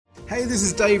Hey, this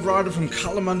is Dave Ryder from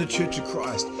Kalamunda Church of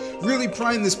Christ. Really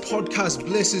praying this podcast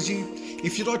blesses you.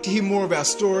 If you'd like to hear more of our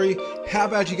story, how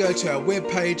about you go to our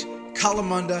webpage,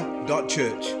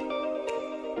 kalamunda.church.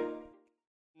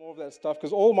 More of that stuff,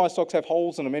 because all my socks have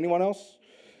holes in them. Anyone else?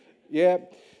 Yeah.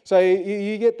 So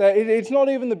you get that. It's not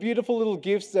even the beautiful little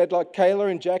gifts that like Kayla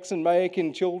and Jackson make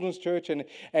in children's church and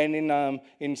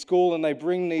in school, and they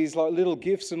bring these like little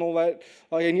gifts and all that.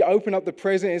 Like, and you open up the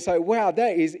present and say, "Wow,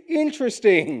 that is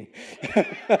interesting."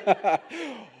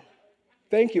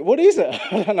 Thank you. What is it?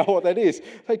 I don't know what that is.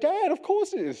 Like, Dad, of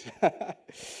course it is.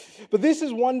 But this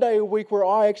is one day a week where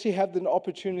I actually have the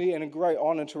opportunity and a great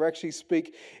honor to actually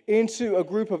speak into a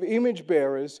group of image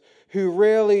bearers who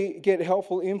rarely get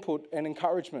helpful input and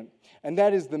encouragement. And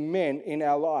that is the men in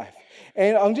our life.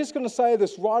 And I'm just going to say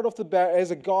this right off the bat,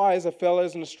 as a guy, as a fellow,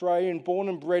 as an Australian, born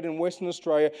and bred in Western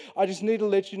Australia, I just need to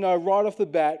let you know right off the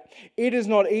bat, it is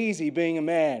not easy being a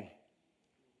man.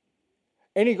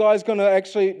 Any guy's going to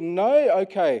actually know?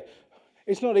 Okay,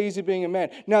 it's not easy being a man.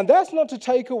 Now, that's not to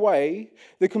take away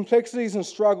the complexities and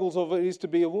struggles of it is to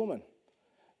be a woman.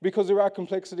 Because there are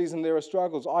complexities and there are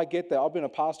struggles. I get that. I've been a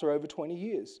pastor over 20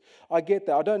 years. I get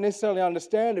that. I don't necessarily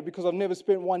understand it because I've never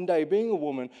spent one day being a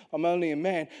woman. I'm only a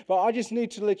man. But I just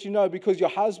need to let you know, because your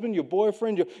husband, your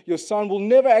boyfriend, your son will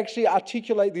never actually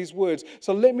articulate these words.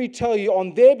 So let me tell you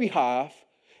on their behalf,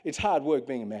 it's hard work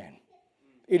being a man.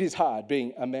 It is hard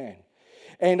being a man.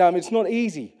 And it's not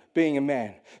easy being a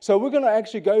man. So we're going to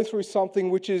actually go through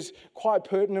something which is quite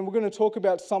pertinent. We're going to talk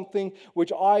about something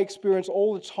which I experience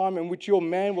all the time and which your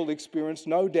man will experience,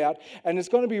 no doubt. And it's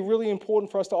going to be really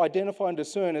important for us to identify and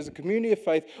discern as a community of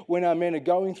faith when our men are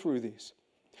going through this.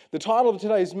 The title of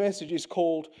today's message is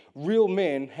called Real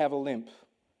Men Have a Limp.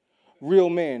 Real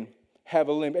Men have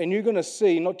a limp. And you're going to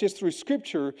see, not just through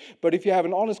scripture, but if you have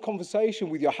an honest conversation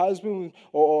with your husband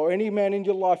or any man in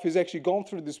your life who's actually gone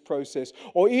through this process,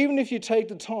 or even if you take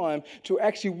the time to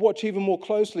actually watch even more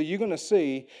closely, you're going to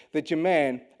see that your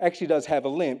man actually does have a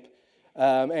limp.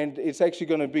 And it's actually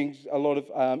going to bring a lot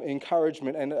of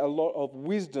encouragement and a lot of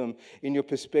wisdom in your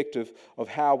perspective of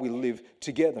how we live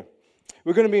together.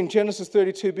 We're going to be in Genesis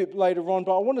 32 a bit later on,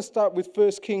 but I want to start with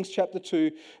 1 Kings chapter 2,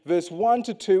 verse 1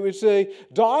 to 2. It's a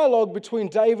dialogue between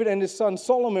David and his son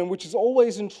Solomon, which has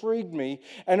always intrigued me,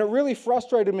 and it really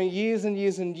frustrated me years and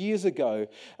years and years ago,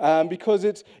 because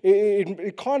it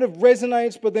kind of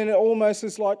resonates, but then it almost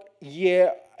is like, yeah,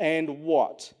 and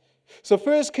what? So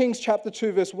 1 Kings chapter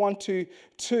 2, verse 1 to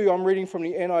 2, I'm reading from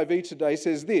the NIV today,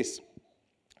 says this: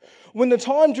 When the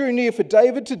time drew near for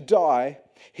David to die,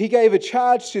 he gave a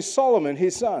charge to Solomon,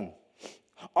 his son.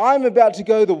 I am about to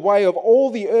go the way of all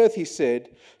the earth, he said,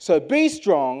 so be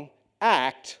strong,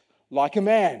 act like a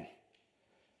man.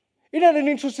 Isn't that an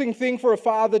interesting thing for a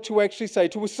father to actually say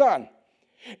to a son?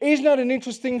 Isn't that an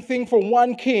interesting thing for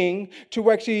one king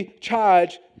to actually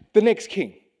charge the next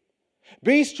king?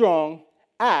 Be strong,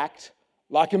 act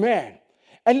like a man.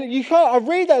 And I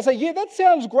read that and say, yeah, that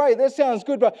sounds great, that sounds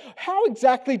good, but how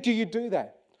exactly do you do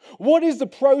that? What is the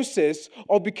process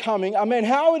of becoming a man?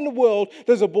 How in the world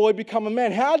does a boy become a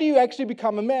man? How do you actually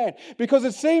become a man? Because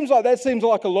that seems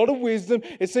like a lot of wisdom.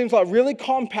 It seems like really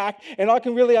compact, and I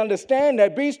can really understand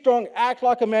that. Be strong, act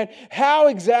like a man. How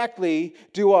exactly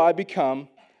do I become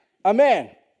a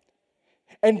man?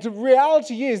 And the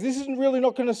reality is, this isn't really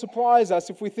not going to surprise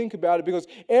us if we think about it, because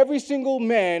every single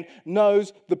man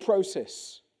knows the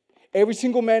process. Every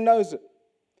single man knows it.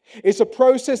 It's a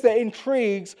process that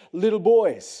intrigues little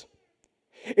boys.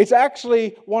 It's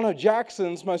actually one of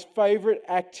Jackson's most favorite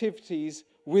activities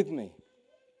with me.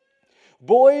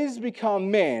 Boys become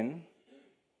men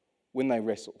when they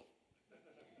wrestle.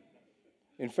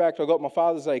 In fact, I got my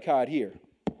Father's Day card here.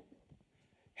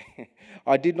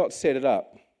 I did not set it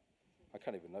up. I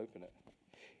can't even open it.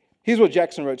 Here's what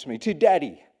Jackson wrote to me. To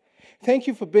Daddy, thank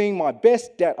you for being my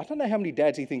best dad. I don't know how many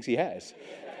dads he thinks he has.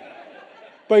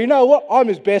 But you know what? I'm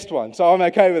his best one, so I'm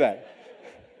okay with that.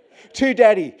 To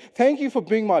Daddy, thank you for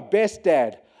being my best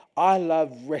dad. I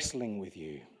love wrestling with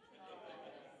you.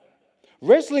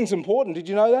 Wrestling's important. Did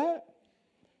you know that?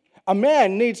 A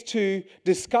man needs to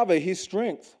discover his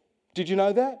strength. Did you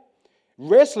know that?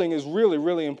 Wrestling is really,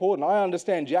 really important. I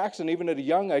understand Jackson even at a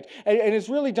young age. And it's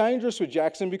really dangerous with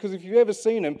Jackson, because if you've ever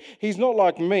seen him, he's not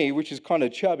like me, which is kind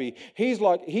of chubby. He is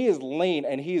lean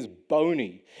and he is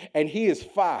bony and he is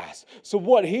fast. So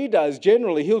what he does,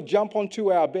 generally, he'll jump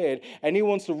onto our bed and he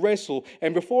wants to wrestle.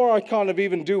 And before I kind of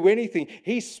even do anything,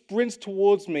 he sprints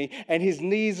towards me and his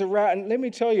knees are out. And let me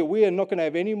tell you, we are not going to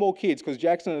have any more kids because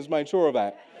Jackson has made sure of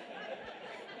that.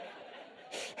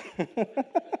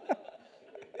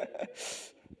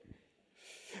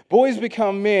 Boys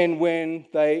become men when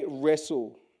they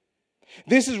wrestle.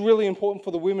 This is really important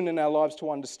for the women in our lives to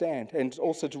understand and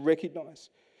also to recognize.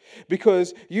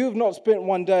 Because you have not spent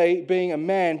one day being a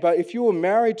man, but if you were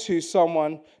married to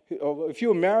someone, or if you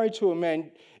were married to a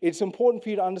man, it's important for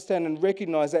you to understand and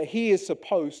recognize that he is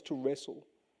supposed to wrestle.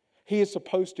 He is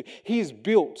supposed to. He is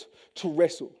built to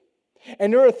wrestle.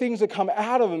 And there are things that come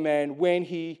out of a man when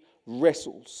he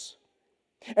wrestles.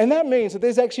 And that means that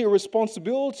there's actually a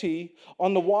responsibility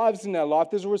on the wives in our life.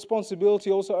 There's a responsibility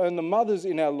also on the mothers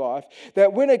in our life,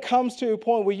 that when it comes to a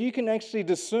point where you can actually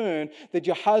discern that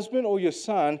your husband or your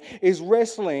son is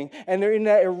wrestling and they're in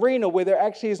that arena where there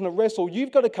actually isn't a wrestle,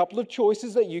 you've got a couple of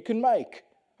choices that you can make,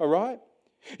 all right?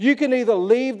 You can either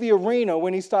leave the arena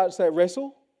when he starts that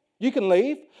wrestle. You can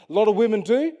leave. A lot of women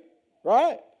do,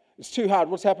 right? It's too hard.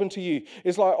 What's happened to you?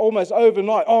 It's like almost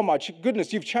overnight. Oh my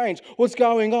goodness, you've changed. What's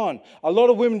going on? A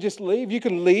lot of women just leave. You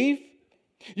can leave.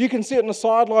 You can sit on the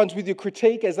sidelines with your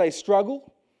critique as they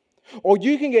struggle. Or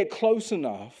you can get close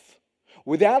enough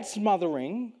without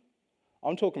smothering.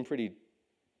 I'm talking pretty,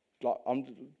 I'm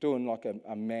doing like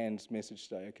a man's message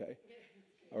today, okay?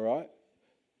 All right?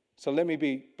 So let me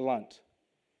be blunt.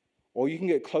 Or you can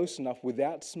get close enough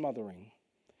without smothering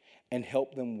and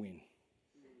help them win.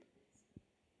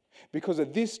 Because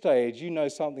at this stage, you know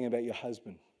something about your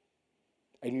husband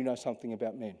and you know something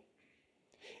about men.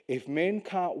 If men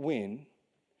can't win,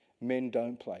 men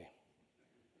don't play.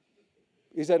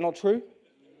 Is that not true?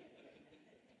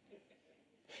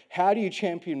 How do you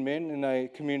champion men in a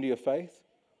community of faith?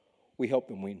 We help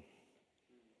them win.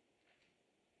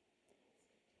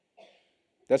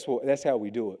 That's how we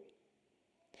do it.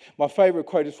 My favorite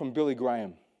quote is from Billy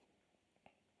Graham.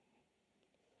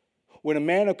 When a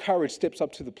man of courage steps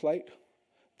up to the plate,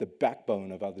 the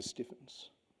backbone of others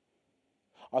stiffens.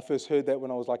 I first heard that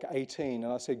when I was like 18,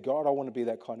 and I said, God, I want to be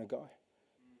that kind of guy.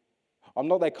 I'm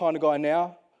not that kind of guy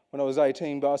now when I was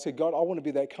 18, but I said, God, I want to be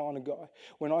that kind of guy.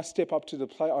 When I step up to the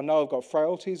plate, I know I've got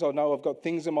frailties. I know I've got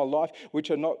things in my life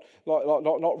which are not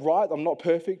right. I'm not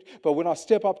perfect. But when I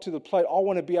step up to the plate, I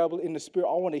want to be able, in the spirit,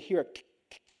 I want to hear it.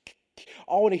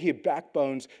 I want to hear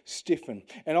backbones stiffen.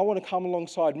 And I want to come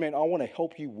alongside men. I want to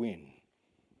help you win.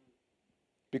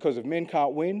 Because if men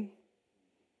can't win,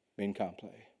 men can't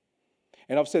play.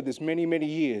 And I've said this many, many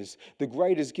years. The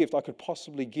greatest gift I could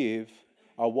possibly give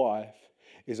a wife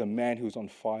is a man who's on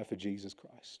fire for Jesus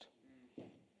Christ.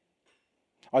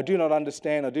 I do not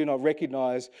understand, I do not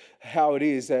recognize how it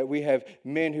is that we have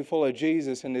men who follow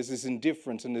Jesus and there's this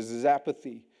indifference and there's this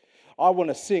apathy. I want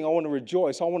to sing, I want to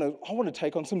rejoice, I want to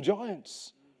take on some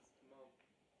giants.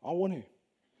 I want to.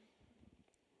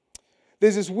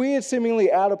 There's this weird,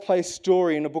 seemingly out-of-place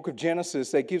story in the book of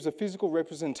Genesis that gives a physical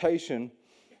representation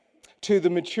to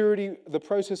the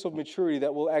process of maturity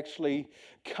that will actually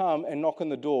come and knock on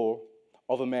the door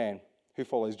of a man who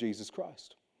follows Jesus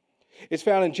Christ. It's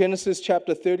found in Genesis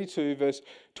chapter 32, verse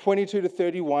 22 to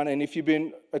 31, and if you've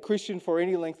been a Christian for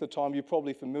any length of time, you're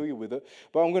probably familiar with it,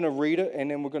 but I'm going to read it and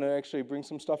then we're going to actually bring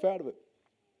some stuff out of it.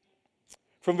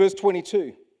 From verse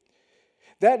 22.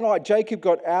 That night Jacob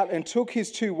got out and took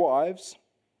his 2 wives.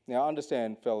 Now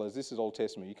understand, fellas, this is Old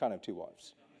Testament. You can't have 2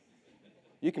 wives.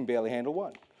 You can barely handle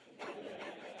one.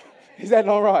 Is that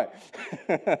not right?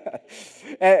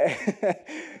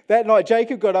 That night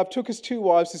Jacob got up, took his 2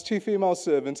 wives, his 2 female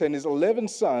servants, and his 11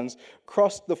 sons,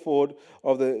 crossed the ford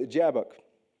of the Jabbok.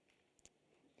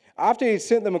 After he had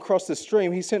sent them across the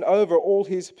stream, he sent over all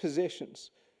his possessions.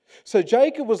 So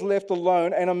Jacob was left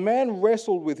alone, and a man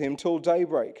wrestled with him till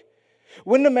daybreak.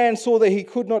 When the man saw that he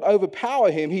could not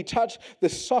overpower him, he touched the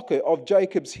socket of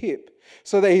Jacob's hip,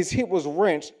 so that his hip was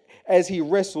rent as he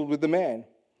wrestled with the man.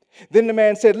 Then the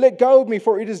man said, "Let go of me,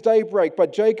 for it is daybreak."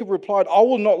 But Jacob replied, "I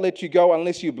will not let you go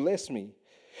unless you bless me."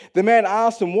 The man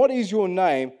asked him, "What is your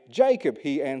name?" "Jacob,"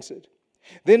 he answered.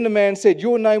 Then the man said,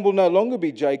 "Your name will no longer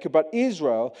be Jacob, but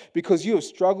Israel, because you have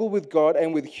struggled with God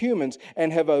and with humans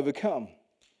and have overcome."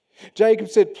 Jacob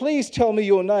said, "Please tell me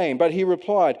your name." But he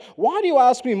replied, "Why do you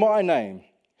ask me my name?"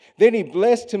 Then he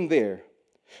blessed him there.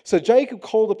 So Jacob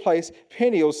called the place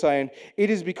Peniel, saying, "It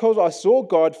is because I saw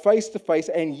God face to face,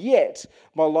 and yet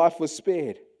my life was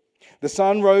spared." The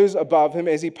sun rose above him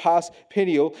as he passed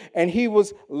Peniel, and he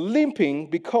was limping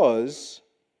because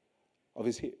of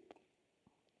his hip.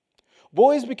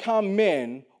 Boys become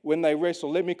men when they wrestle.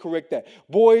 Let me correct that.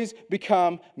 Boys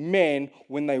become men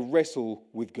when they wrestle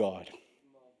with God.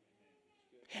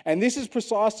 And this is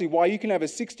precisely why you can have a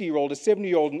 60-year-old, a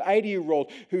 70-year-old, an 80-year-old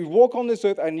who walk on this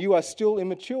earth and you are still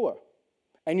immature.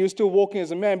 And you're still walking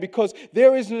as a man, because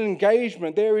there is an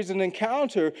engagement, there is an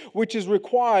encounter which is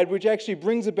required, which actually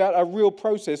brings about a real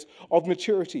process of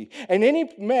maturity. And any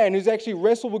man who's actually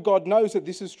wrestled with God knows that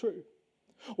this is true.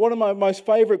 One of my most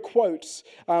favorite quotes,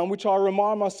 which I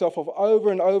remind myself of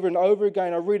over and over and over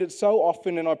again, I read it so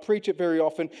often and I preach it very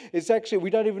often. It's actually, we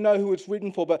don't even know who it's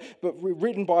written for, but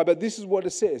written by, but this is what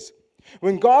it says.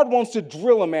 When God wants to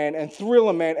drill a man and thrill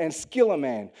a man and skill a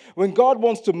man, when God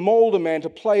wants to mold a man to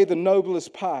play the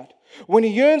noblest part, when he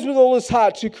yearns with all his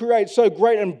heart to create so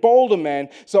great and bold a man,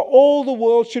 so all the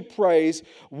world should praise,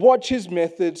 watch his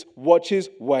methods, watch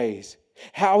his ways.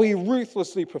 How he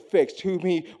ruthlessly perfects whom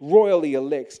he royally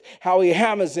elects. How he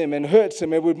hammers him and hurts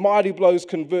him and with mighty blows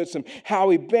converts him. How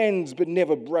he bends but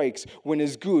never breaks when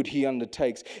his good he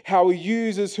undertakes. How he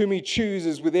uses whom he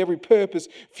chooses with every purpose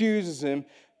fuses him.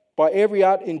 By every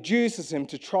art induces him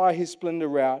to try his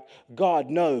splendor out. God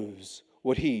knows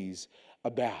what he's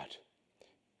about.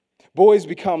 Boys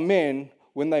become men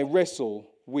when they wrestle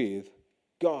with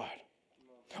God.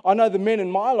 I know the men in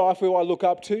my life who I look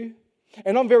up to,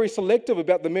 and I'm very selective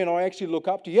about the men I actually look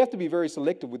up to. You have to be very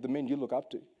selective with the men you look up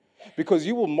to because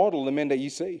you will model the men that you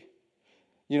see.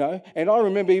 You know, and I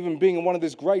remember even being in one of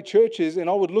these great churches and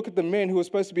I would look at the men who were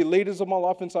supposed to be leaders of my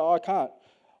life and say, I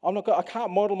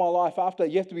can't model my life after that.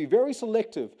 You have to be very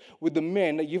selective with the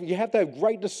men. That you have to have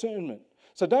great discernment.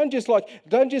 So don't just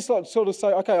sort of say,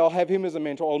 okay, I'll have him as a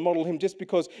mentor, I'll model him just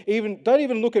because don't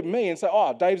even look at me and say,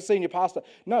 oh, Dave's senior pastor.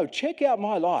 No, check out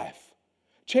my life.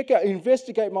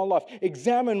 Investigate my life,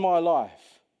 examine my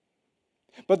life.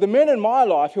 But the men in my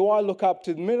life who I look up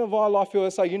to, the men of my life who I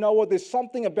say, you know what, there's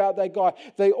something about that guy.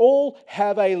 They all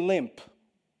have a limp.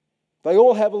 They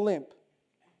all have a limp.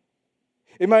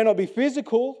 It may not be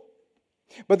physical,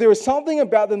 but there is something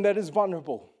about them that is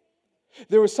vulnerable.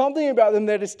 There is something about them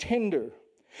that is tender.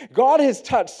 God has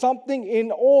touched something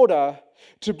in order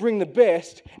to bring the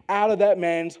best out of that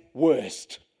man's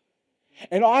worst.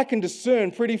 And I can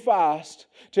discern pretty fast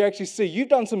to actually see you've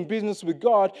done some business with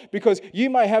God because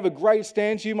you may have a great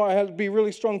stance, you might be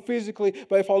really strong physically,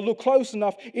 but if I look close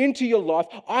enough into your life,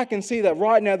 I can see that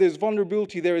right now there's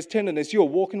vulnerability, there is tenderness. You're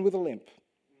walking with a limp.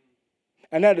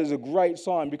 And that is a great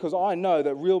sign because I know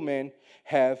that real men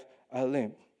have a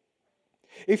limp.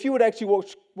 If you would actually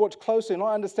watch closely, and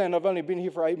I understand I've only been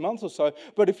here for 8 months or so,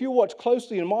 but if you watch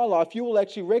closely in my life, you will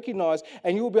actually recognize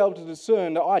and you will be able to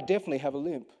discern that I definitely have a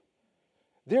limp.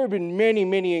 There have been many,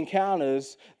 many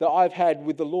encounters that I've had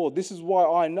with the Lord. This is why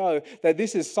I know that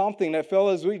this is something that,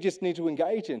 fellas, we just need to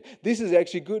engage in. This is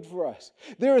actually good for us.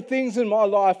 There are things in my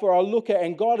life where I look at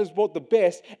and God has brought the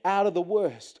best out of the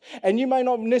worst. And you may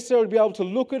not necessarily be able to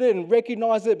look at it and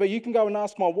recognize it, but you can go and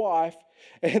ask my wife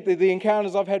the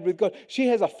encounters I've had with God. She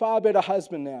has a far better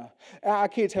husband now. Our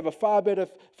kids have a far better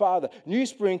father. New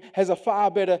Spring has a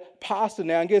far better pastor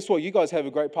now. And guess what? You guys have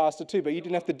a great pastor too, but you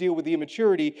didn't have to deal with the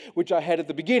immaturity which I had at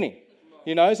the beginning.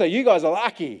 You know, so you guys are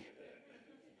lucky.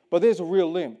 But there's a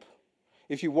real limp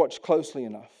if you watch closely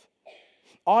enough.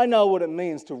 I know what it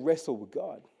means to wrestle with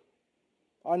God.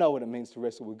 I know what it means to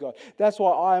wrestle with God. That's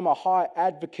why I am a high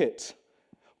advocate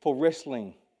for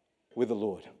wrestling with the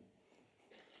Lord.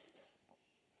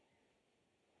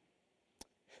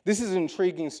 This is an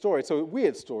intriguing story. It's a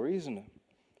weird story, isn't it?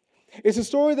 It's a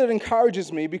story that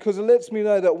encourages me because it lets me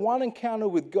know that one encounter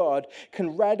with God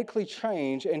can radically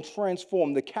change and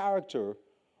transform the character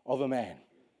of a man.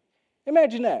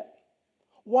 Imagine that.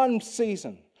 One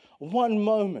season, one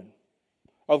moment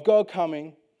of God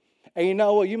coming, and you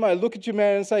know what? You may look at your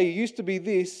man and say, he used to be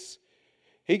this.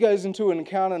 He goes into an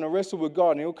encounter and a wrestle with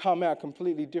God, and he'll come out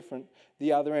completely different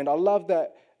the other end. I love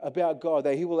that about God,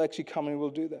 that he will actually come and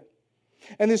will do that.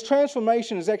 And this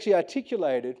transformation is actually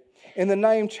articulated in the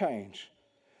name change.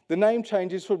 The name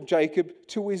change is from Jacob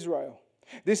to Israel.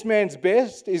 This man's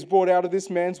best is brought out of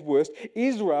this man's worst.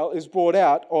 Israel is brought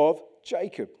out of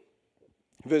Jacob.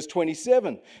 Verse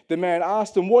 27, the man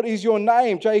asked him, "What is your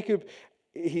name, Jacob?"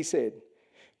 He said.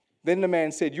 Then the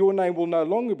man said, "Your name will no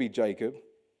longer be Jacob,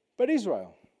 but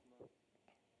Israel."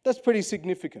 That's pretty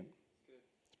significant.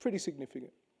 It's pretty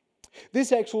significant.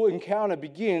 This actual encounter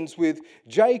begins with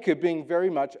Jacob being very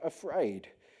much afraid.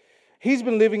 He's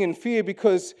been living in fear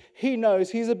because he knows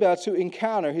he's about to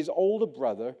encounter his older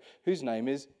brother, whose name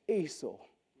is Esau.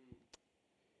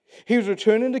 He was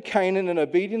returning to Canaan in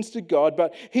obedience to God,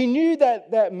 but he knew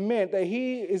that meant that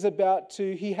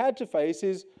he had to face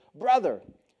his brother.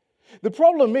 The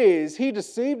problem is he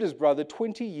deceived his brother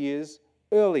 20 years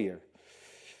earlier.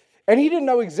 And he didn't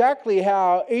know exactly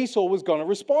how Esau was going to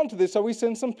respond to this. So he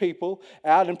sent some people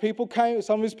out, and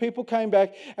some of his people came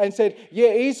back and said,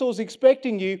 "Yeah, Esau's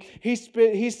expecting you.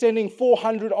 He's sending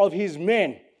 400 of his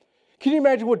men. Can you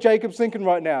imagine what Jacob's thinking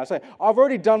right now? Saying, I've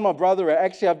already done my brother out.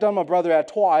 Actually, I've done my brother out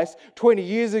twice, 20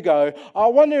 years ago. I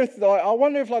wonder if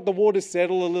like the waters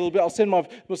settle a little bit. I'll send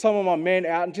some of my men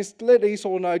out and just let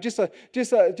Esau know, just a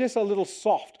little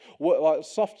soft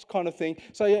kind of thing.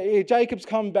 So yeah, Jacob's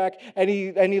come back and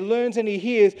he learns and he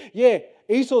hears, yeah,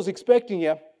 Esau's expecting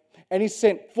you, and he's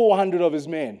sent 400 of his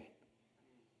men.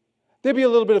 There'd be a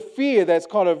little bit of fear that's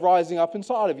kind of rising up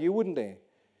inside of you, wouldn't there?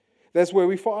 That's where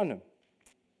we find him.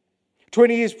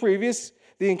 20 years previous,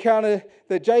 the encounter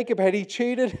that Jacob had, he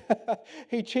cheated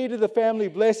the family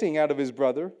blessing out of his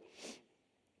brother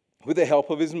with the help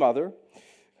of his mother.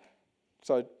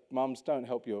 So, mums, don't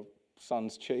help your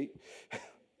sons cheat.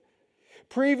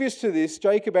 Previous to this,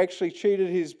 Jacob actually cheated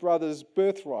his brother's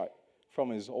birthright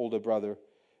from his older brother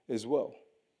as well.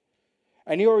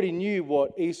 And he already knew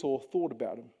what Esau thought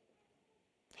about him.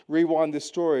 Rewind this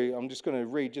story. I'm just going to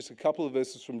read just a couple of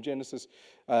verses from Genesis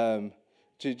to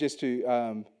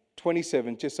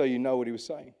 27, just so you know what he was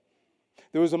saying.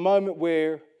 There was a moment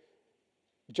where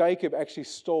Jacob actually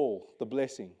stole the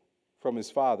blessing from his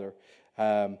father,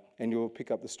 and you'll pick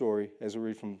up the story as we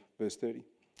read from verse 30.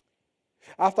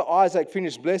 After Isaac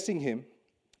finished blessing him,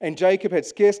 and Jacob had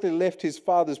scarcely left his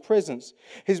father's presence,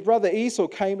 his brother Esau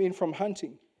came in from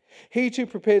hunting. He too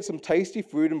prepared some tasty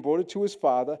food and brought it to his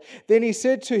father. Then he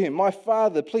said to him, "My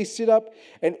father, please sit up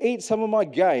and eat some of my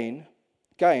game,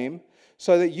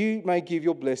 so that you may give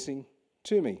your blessing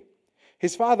to me."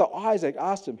 His father Isaac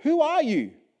asked him, "Who are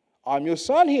you?" "I'm your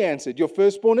son," he answered, "your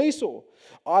firstborn Esau."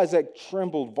 Isaac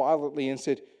trembled violently and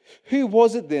said, "Who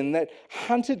was it then that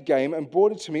hunted game and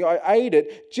brought it to me? I ate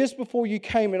it just before you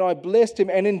came, and I blessed him,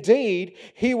 and indeed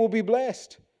he will be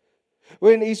blessed."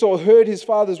 When Esau heard his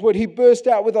father's word, he burst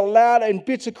out with a loud and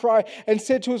bitter cry and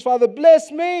said to his father,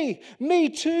 "Bless me, me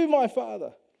too, my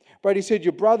father." But he said,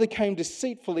 "Your brother came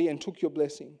deceitfully and took your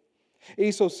blessing."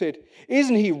 Esau said,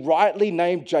 "Isn't he rightly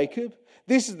named Jacob?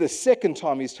 This is the second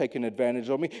time he's taken advantage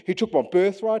of me. He took my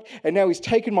birthright, and now he's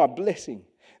taken my blessing."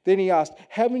 Then he asked,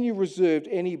 "Haven't you reserved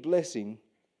any blessing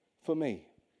for me?"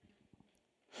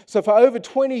 So for over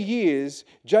 20 years,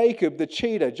 Jacob the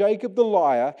cheater, Jacob the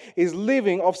liar, is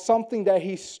living off something that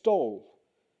he stole.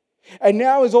 And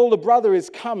now his older brother is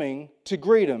coming to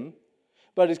greet him,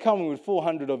 but he's coming with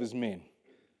 400 of his men.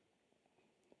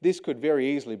 This could very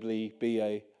easily be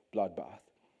a bloodbath.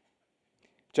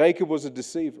 Jacob was a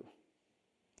deceiver.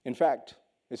 In fact,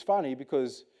 it's funny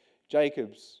because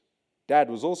Jacob's dad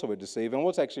was also a deceiver. And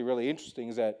what's actually really interesting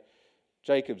is that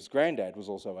Jacob's granddad was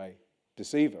also a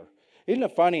deceiver. Isn't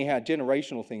it funny how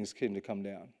generational things tend to come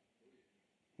down?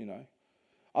 You know,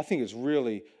 I think it's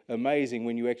really amazing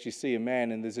when you actually see a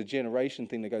man and there's a generation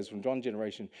thing that goes from one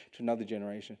generation to another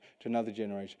generation, to another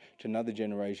generation, to another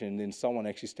generation, and then someone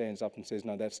actually stands up and says,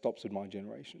 "No, that stops with my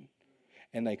generation."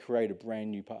 And they create a brand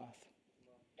new path.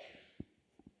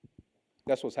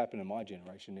 That's what's happened in my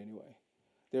generation anyway.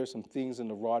 There are some things in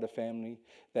the Ryder family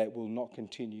that will not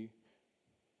continue.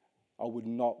 I would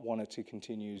not want it to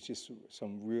continue. It's just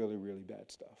some really, really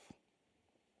bad stuff.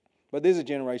 But there's a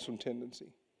generational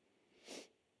tendency.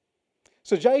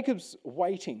 So Jacob's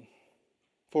waiting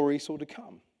for Esau to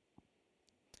come.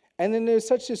 And then there's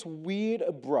such this weird,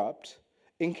 abrupt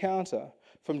encounter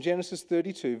from Genesis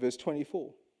 32, verse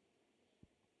 24.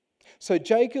 So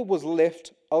Jacob was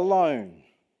left alone.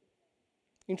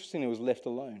 Interesting, he was left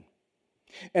alone.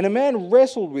 And a man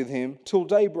wrestled with him till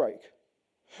daybreak.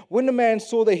 When the man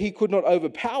saw that he could not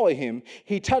overpower him,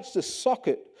 he touched the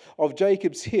socket of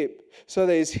Jacob's hip so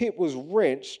that his hip was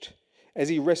wrenched as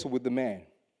he wrestled with the man.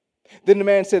 Then the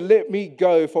man said, "Let me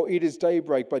go, for it is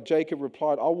daybreak." But Jacob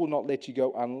replied, "I will not let you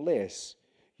go unless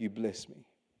you bless me."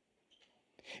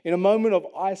 In a moment of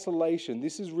isolation,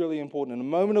 this is really important. In a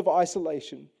moment of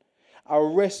isolation, a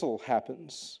wrestle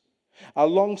happens, a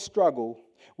long struggle,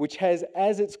 which has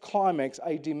as its climax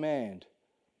a demand: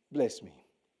 bless me.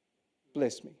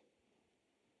 Bless me.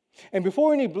 And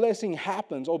before any blessing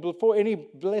happens, or before any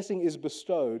blessing is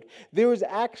bestowed, there is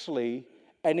actually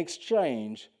an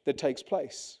exchange that takes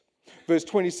place. Verse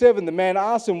 27, the man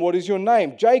asked him, "What is your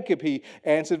name?" "Jacob," he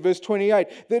answered. Verse 28,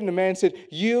 then the man said,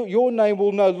 Your name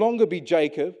will no longer be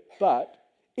Jacob, but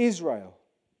Israel."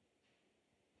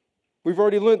 We've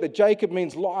already learned that Jacob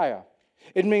means liar.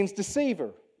 It means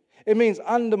deceiver. It means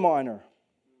underminer.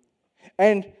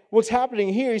 And what's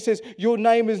happening here, he says, your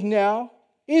name is now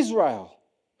Israel.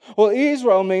 Well,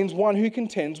 Israel means one who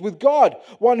contends with God,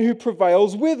 one who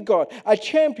prevails with God, a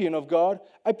champion of God,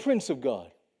 a prince of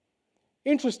God.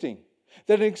 Interesting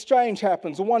that an exchange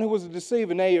happens. The one who was a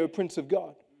deceiver, now you're a prince of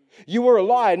God. You were a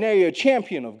liar, now you're a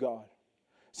champion of God.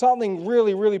 Something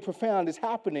really, really profound is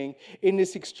happening in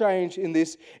this exchange, in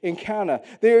this encounter.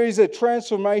 There is a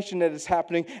transformation that is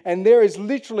happening, and there is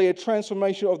literally a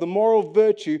transformation of the moral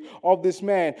virtue of this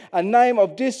man. A name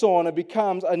of dishonor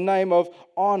becomes a name of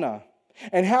honor.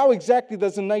 And how exactly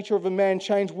does the nature of a man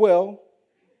change? Well,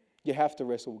 you have to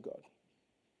wrestle with God.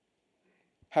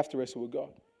 Have to wrestle with God.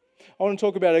 I want to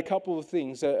talk about a couple of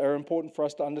things that are important for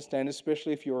us to understand,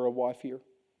 especially if you're a wife here.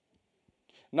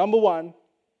 Number one,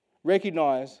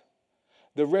 recognize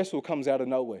the wrestle comes out of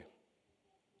nowhere.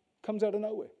 Comes out of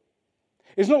nowhere.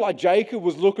 It's not like Jacob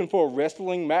was looking for a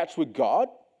wrestling match with God.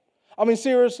 I mean,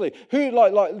 seriously, who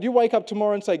like you wake up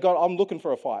tomorrow and say, God, I'm looking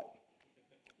for a fight.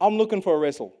 I'm looking for a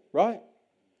wrestle, right?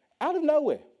 Out of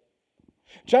nowhere.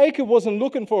 Jacob wasn't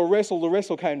looking for a wrestle, the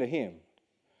wrestle came to him.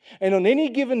 And on any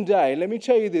given day, let me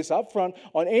tell you this up front,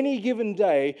 on any given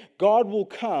day, God will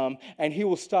come and he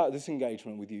will start this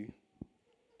engagement with you.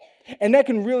 And that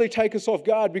can really take us off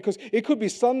guard, because it could be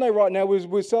Sunday right now,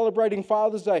 we're celebrating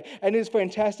Father's Day, and it's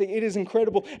fantastic, it is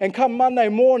incredible. And come Monday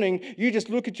morning, you just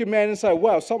look at your man and say,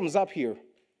 wow, something's up here.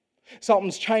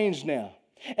 Something's changed now.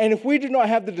 And if we do not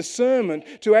have the discernment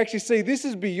to actually see this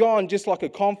is beyond just like a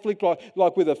conflict,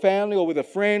 like with a family or with a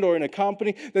friend or in a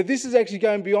company, that this is actually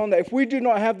going beyond that. If we do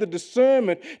not have the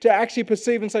discernment to actually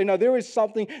perceive and say, no, there is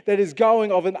something that is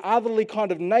going of an otherly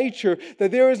kind of nature, that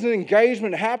there is an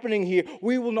engagement happening here,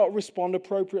 we will not respond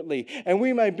appropriately. And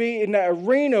we may be in that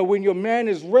arena when your man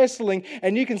is wrestling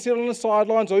and you can sit on the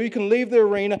sidelines or you can leave the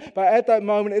arena, but at that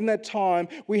moment, in that time,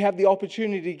 we have the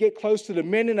opportunity to get close to the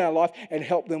men in our life and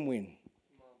help them win.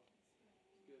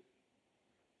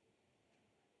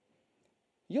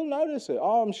 You'll notice it.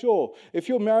 Oh, I'm sure. If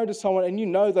you're married to someone and you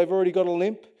know they've already got a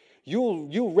limp,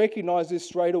 you'll recognize this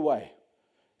straight away.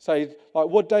 Say, like,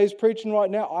 what Dave's preaching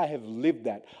right now, I have lived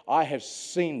that. I have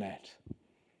seen that.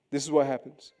 This is what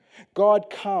happens. God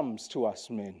comes to us,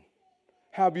 men.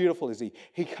 How beautiful is He?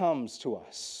 He comes to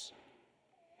us.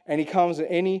 And He comes at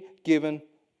any given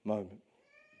moment.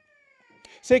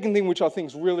 Second thing, which I think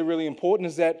is really, really important,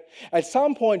 is that at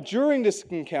some point during this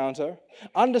encounter,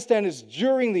 understand it's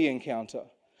during the encounter.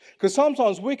 Because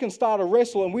sometimes we can start a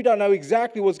wrestle and we don't know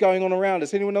exactly what's going on around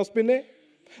us. Anyone else been there?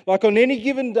 Like on any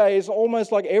given day, it's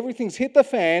almost like everything's hit the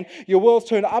fan, your world's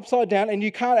turned upside down, and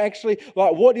you can't actually,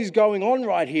 like, what is going on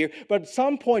right here? But at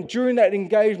some point during that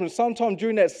engagement, sometime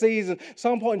during that season,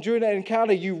 some point during that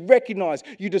encounter, you recognize,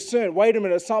 you discern, wait a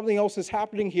minute, something else is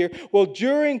happening here. Well,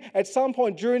 at some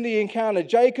point during the encounter,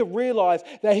 Jacob realized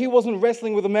that he wasn't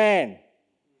wrestling with a man.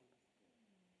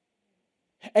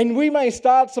 And we may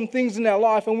start some things in our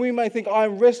life and we may think,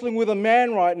 I'm wrestling with a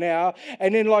man right now.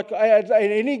 And then like at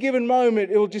any given moment,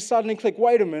 it will just suddenly click,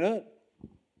 wait a minute.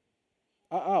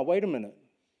 Wait a minute.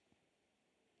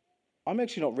 I'm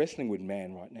actually not wrestling with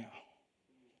man right now.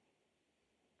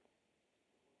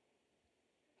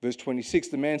 Verse 26,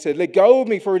 the man said, let go of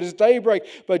me, for it is daybreak.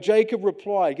 But Jacob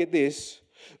replied, get this,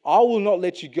 I will not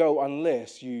let you go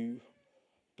unless you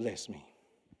bless me.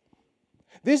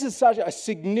 This is such a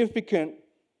significant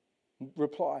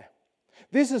reply.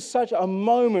 This is such a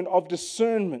moment of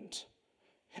discernment.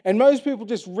 And most people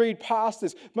just read past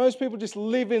this. Most people just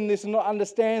live in this and not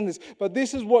understand this. But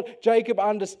this is what Jacob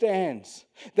understands,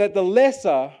 that the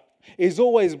lesser is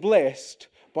always blessed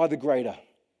by the greater.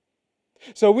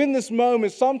 So in this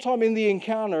moment, sometime in the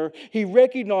encounter, he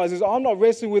recognizes, I'm not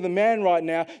wrestling with a man right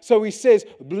now. So he says,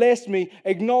 bless me,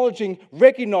 acknowledging,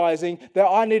 recognizing that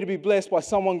I need to be blessed by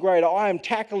someone greater. I am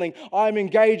tackling, I am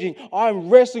engaging, I am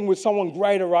wrestling with someone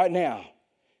greater right now.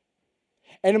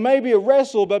 And it may be a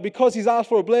wrestle, but because he's asked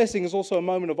for a blessing, it's also a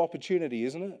moment of opportunity,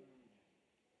 isn't it?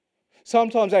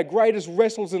 Sometimes our greatest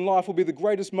wrestles in life will be the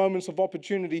greatest moments of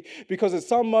opportunity, because at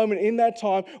some moment in that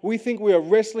time, we think we are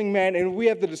wrestling man, and we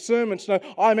have the discernment to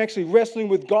know I'm actually wrestling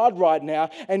with God right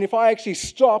now. And if I actually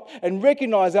stop and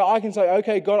recognize that, I can say,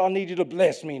 okay, God, I need you to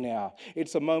bless me now.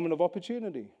 It's a moment of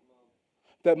opportunity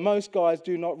that most guys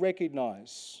do not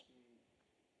recognize.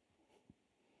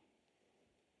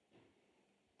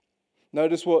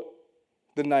 Notice what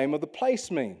the name of the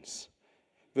place means.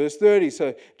 Verse 30,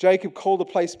 so Jacob called the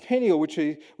place Peniel,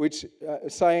 which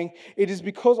saying, it is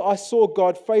because I saw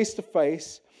God face to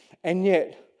face, and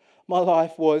yet my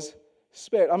life was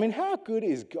spared. I mean, how good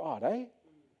is God, eh?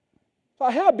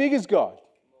 Like, how big is God?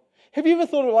 Have you ever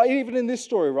thought of, like, even in this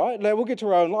story, right? Like, we'll get to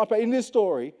our own life, but in this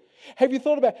story, have you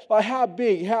thought about like how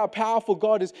big, how powerful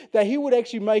God is, that He would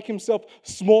actually make Himself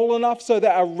small enough so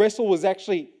that a wrestle was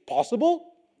actually possible?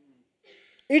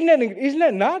 Isn't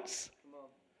that nuts?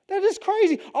 That is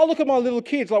crazy. I look at my little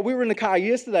kids, like we were in the car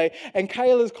yesterday, and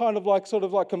Kayla's kind of like, sort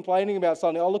of like complaining about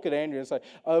something. I'll look at Andrea and say,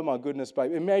 oh my goodness,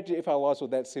 babe, imagine if our lives were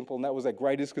that simple and that was our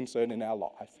greatest concern in our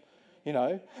life. You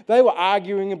know, they were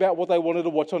arguing about what they wanted to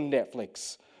watch on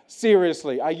Netflix.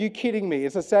 Seriously, are you kidding me?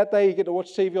 It's a Saturday, you get to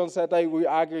watch TV on Saturday, we're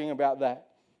arguing about that.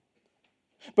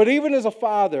 But even as a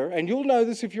father, and you'll know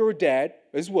this if you're a dad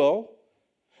as well,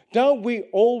 don't we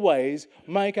always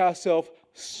make ourselves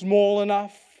small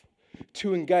enough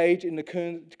to engage in the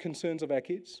concerns of our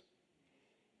kids?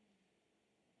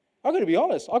 I've got to be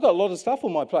honest, I've got a lot of stuff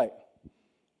on my plate.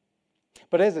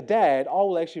 But as a dad, I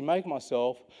will actually make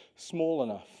myself small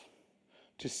enough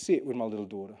to sit with my little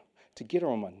daughter, to get her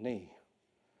on my knee,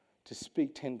 to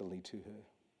speak tenderly to her,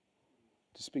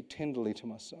 to speak tenderly to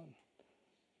my son.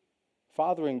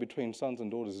 Fathering between sons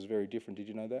and daughters is very different. Did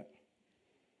you know that?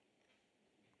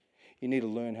 You need to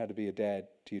learn how to be a dad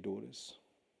to your daughters.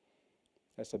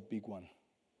 That's a big one.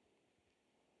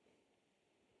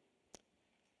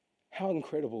 How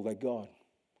incredible that God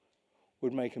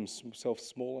would make himself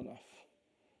small enough,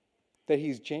 that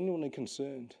he's genuinely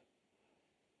concerned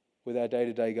with our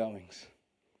day-to-day goings.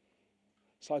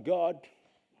 It's like, God,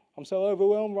 I'm so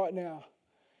overwhelmed right now.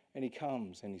 And he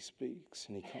comes and he speaks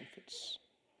and he comforts.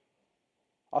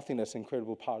 I think that's an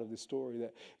incredible part of this story,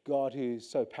 that God, who is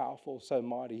so powerful, so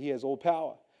mighty, he has all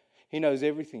power. He knows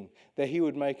everything, that he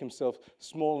would make himself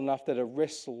small enough that a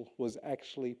wrestle was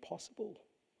actually possible.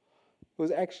 It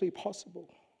was actually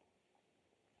possible.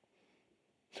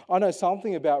 I know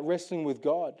something about wrestling with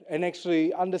God and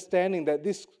actually understanding that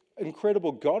this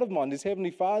incredible God of mine, this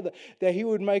Heavenly Father, that he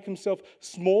would make himself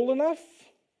small enough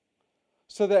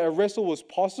so that a wrestle was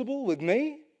possible with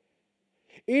me.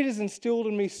 It has instilled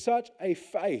in me such a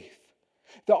faith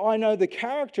that I know the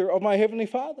character of my Heavenly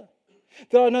Father.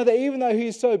 That I know that even though he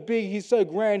is so big, he's so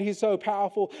grand, he's so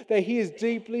powerful, that he is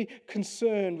deeply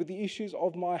concerned with the issues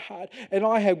of my heart. And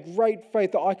I have great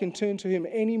faith that I can turn to him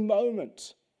any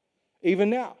moment, even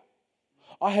now.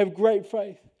 I have great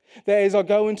faith that as I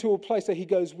go into a place that he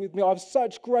goes with me. I have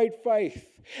such great faith.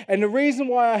 And the reason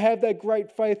why I have that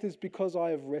great faith is because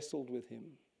I have wrestled with him.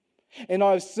 And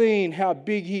I've seen how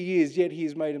big he is, yet he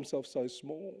has made himself so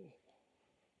small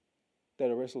that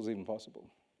a wrestle is even possible.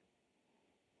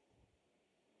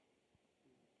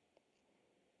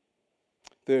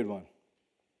 Third one.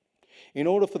 In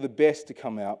order for the best to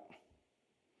come out,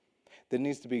 there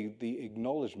needs to be the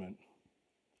acknowledgement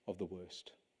of the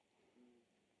worst.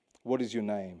 What is your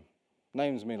name?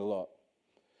 Names mean a lot.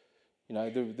 You know,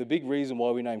 the big reason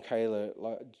why we named Kayla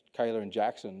and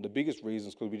Jackson, the biggest reason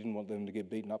is because we didn't want them to get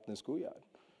beaten up in the schoolyard.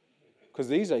 Because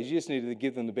these days, you just needed to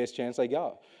give them the best chance they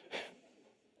got.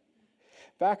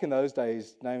 Back in those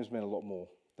days, names meant a lot more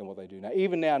than what they do now.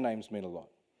 Even now, names mean a lot.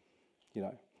 You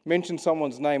know, mention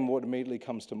someone's name, what immediately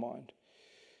comes to mind.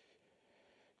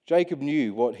 Jacob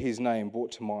knew what his name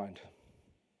brought to mind.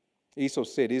 Esau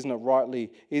said, isn't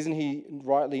he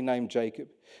rightly named Jacob?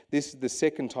 This is the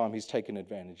second time he's taken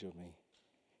advantage of me.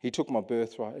 He took my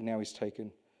birthright and now he's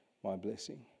taken my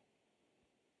blessing.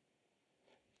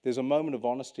 There's a moment of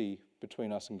honesty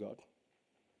between us and God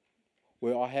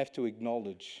where I have to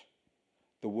acknowledge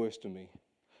the worst of me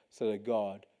so that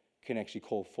God can actually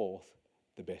call forth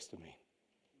the best of me.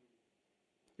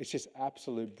 It's just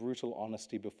absolute brutal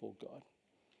honesty before God.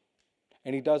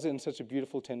 And he does it in such a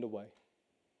beautiful, tender way.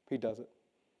 He does it.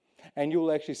 And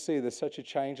you'll actually see there's such a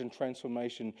change and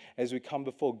transformation as we come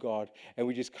before God and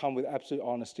we just come with absolute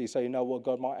honesty. Say, you know what,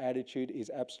 God, my attitude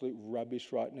is absolute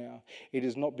rubbish right now. It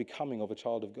is not becoming of a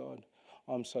child of God.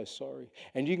 I'm so sorry.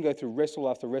 And you can go through wrestle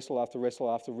after wrestle after wrestle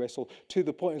after wrestle to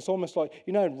the point. It's almost like,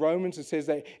 you know, in Romans it says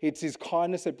that it's his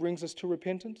kindness that brings us to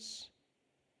repentance.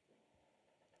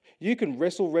 You can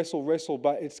wrestle,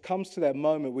 but it comes to that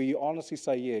moment where you honestly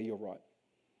say, yeah, you're right.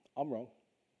 I'm wrong.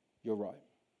 You're right.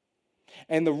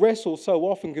 And the wrestle so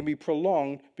often can be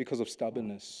prolonged because of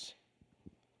stubbornness.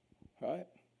 Right?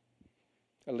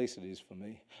 At least it is for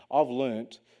me. I've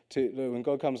learnt to, when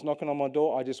God comes knocking on my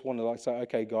door, I just want to say,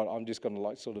 okay, God, I'm just going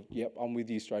to yep, I'm with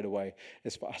you straight away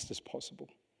as fast as possible.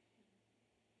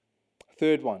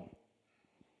 Third one.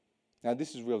 Now,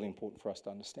 this is really important for us to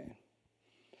understand.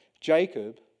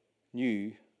 Jacob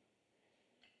knew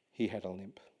he had a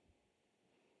limp.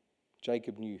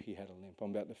 Jacob knew he had a limp.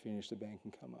 I'm about to finish the bank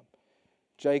and come up.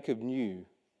 Jacob knew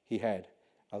he had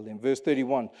a limp. Verse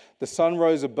 31, the sun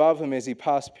rose above him as he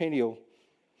passed Peniel,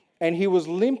 and he was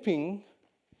limping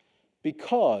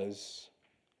because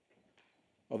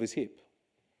of his hip.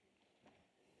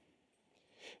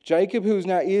 Jacob, who is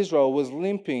now Israel, was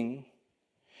limping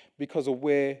because of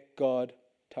where God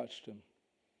touched him.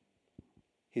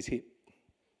 His hip.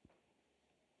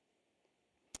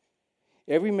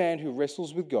 Every man who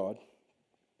wrestles with God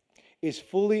is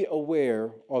fully aware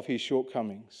of his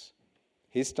shortcomings,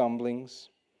 his stumblings,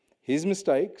 his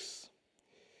mistakes.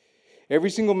 Every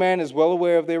single man is well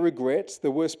aware of their regrets, the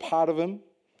worst part of them,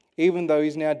 even though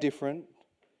he's now different.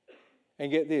 And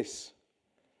get this,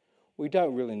 we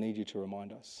don't really need you to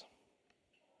remind us,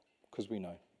 because we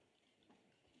know.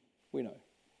 We know.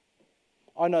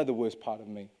 I know the worst part of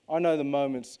me. I know the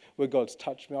moments where God's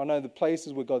touched me. I know the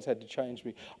places where God's had to change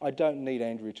me. I don't need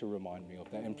Andrea to remind me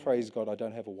of that. And praise God, I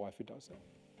don't have a wife who does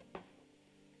that.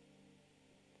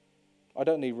 I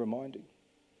don't need reminding.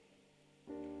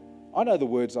 I know the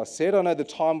words I said. I know the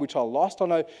time which I lost. I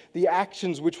know the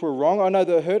actions which were wrong. I know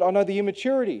the hurt. I know the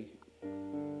immaturity.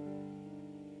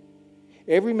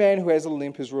 Every man who has a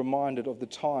limp is reminded of the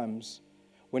times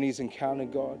when he's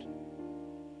encountered God.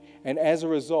 And as a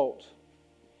result,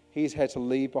 he's had to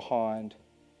leave behind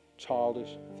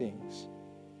childish things.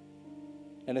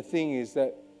 And the thing is,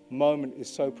 that moment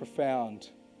is so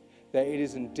profound that it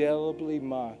is indelibly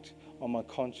marked on my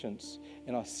conscience.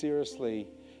 And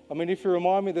if you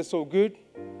remind me, that's all good,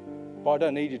 but I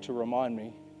don't need you to remind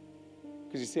me,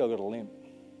 because you see, I've got a limp.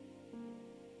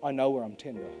 I know where I'm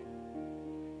tender.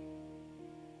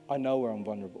 I know where I'm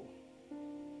vulnerable.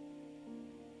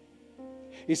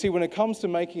 You see, when it comes to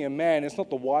making a man, it's not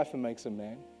the wife who makes a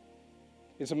man.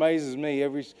 It amazes me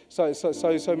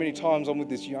so many times I'm with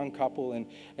this young couple,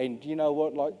 and you know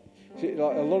what, like a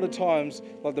lot of times,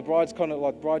 like the bride's kind of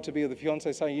like bride to be or the fiance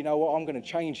saying, you know what, I'm going to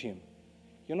change him.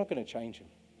 You're not going to change him.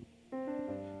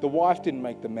 The wife didn't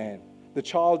make the man. The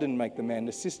child didn't make the man.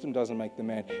 The system doesn't make the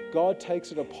man. God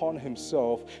takes it upon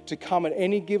himself to come at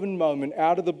any given moment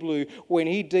out of the blue when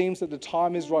he deems that the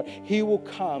time is right. He will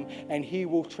come and he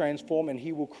will transform and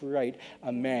he will create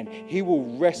a man. He will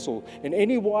wrestle. And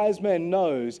any wise man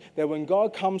knows that when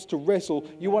God comes to wrestle,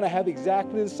 you want to have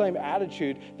exactly the same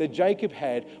attitude that Jacob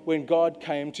had when God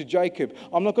came to Jacob.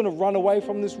 I'm not going to run away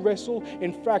from this wrestle.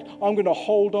 In fact, I'm going to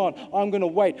hold on. I'm going to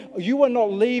wait. You are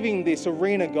not leaving this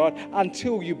arena, God,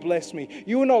 until you bless me.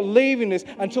 You are not leaving this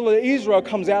until Israel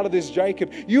comes out of this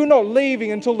Jacob. You're not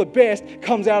leaving until the best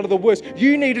comes out of the worst.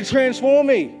 You need to transform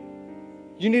me.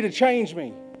 You need to change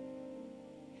me.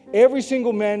 Every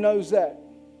single man knows that.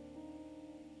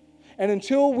 And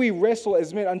until we wrestle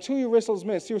as men,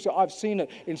 seriously, I've seen it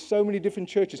in so many different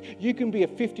churches. You can be a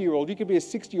 50-year-old, you can be a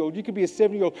 60-year-old, you can be a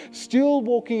 70-year-old, still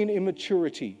walking in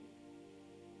immaturity.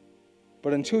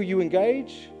 But until you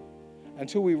engage,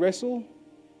 until we wrestle,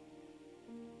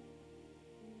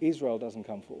 Israel doesn't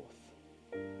come forth.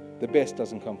 The best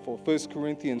doesn't come forth. 1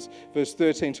 Corinthians verse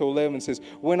 13 to 11 says,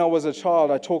 when I was a child,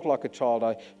 I talked like a child.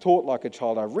 I taught like a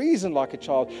child. I reasoned like a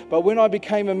child. But when I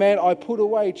became a man, I put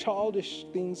away childish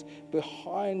things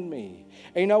behind me.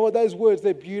 And you know what? Those words,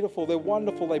 they're beautiful. They're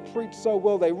wonderful. They preach so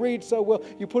well. They read so well.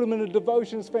 You put them in a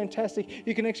devotion. It's fantastic.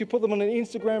 You can actually put them on an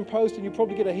Instagram post and you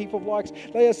probably get a heap of likes.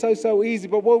 They are so easy.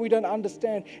 But what we don't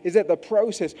understand is that the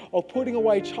process of putting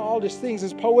away childish things,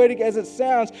 as poetic as it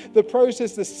sounds, the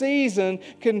process, the season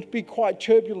can be quite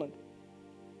turbulent.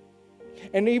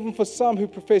 And even for some who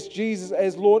profess Jesus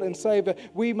as Lord and Savior,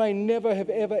 we may never have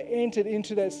ever entered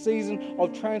into that season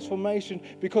of transformation,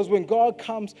 because when God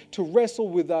comes to wrestle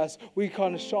with us, we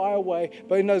kind of shy away.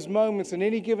 But in those moments, in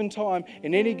any given time,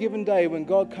 in any given day, when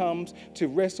God comes to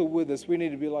wrestle with us, we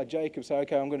need to be like Jacob, say,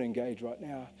 okay, I'm going to engage right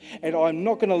now. And I'm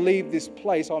not going to leave this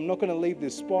place, I'm not going to leave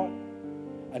this spot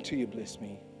until you bless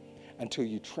me, until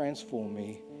you transform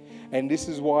me. And this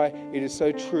is why it is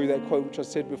so true, that quote which I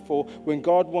said before, when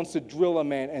God wants to drill a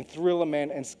man and thrill a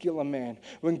man and skill a man,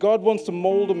 when God wants to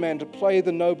mold a man to play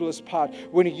the noblest part,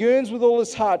 when he yearns with all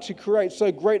his heart to create so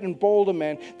great and bold a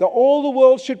man that all the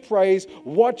world should praise,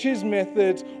 watch his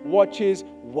methods, watch his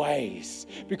ways.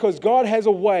 Because God has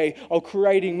a way of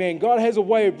creating men. God has a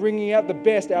way of bringing out the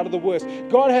best out of the worst.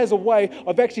 God has a way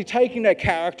of actually taking that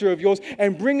character of yours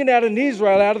and bringing out an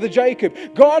Israel out of the Jacob.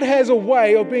 God has a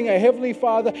way of being a heavenly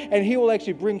Father, and he will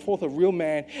actually bring forth a real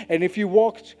man. And if you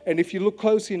walked and if you look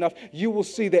closely enough, you will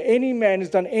see that any man has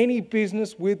done any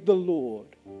business with the Lord,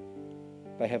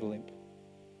 they have a limp.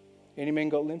 Any men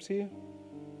got limps here?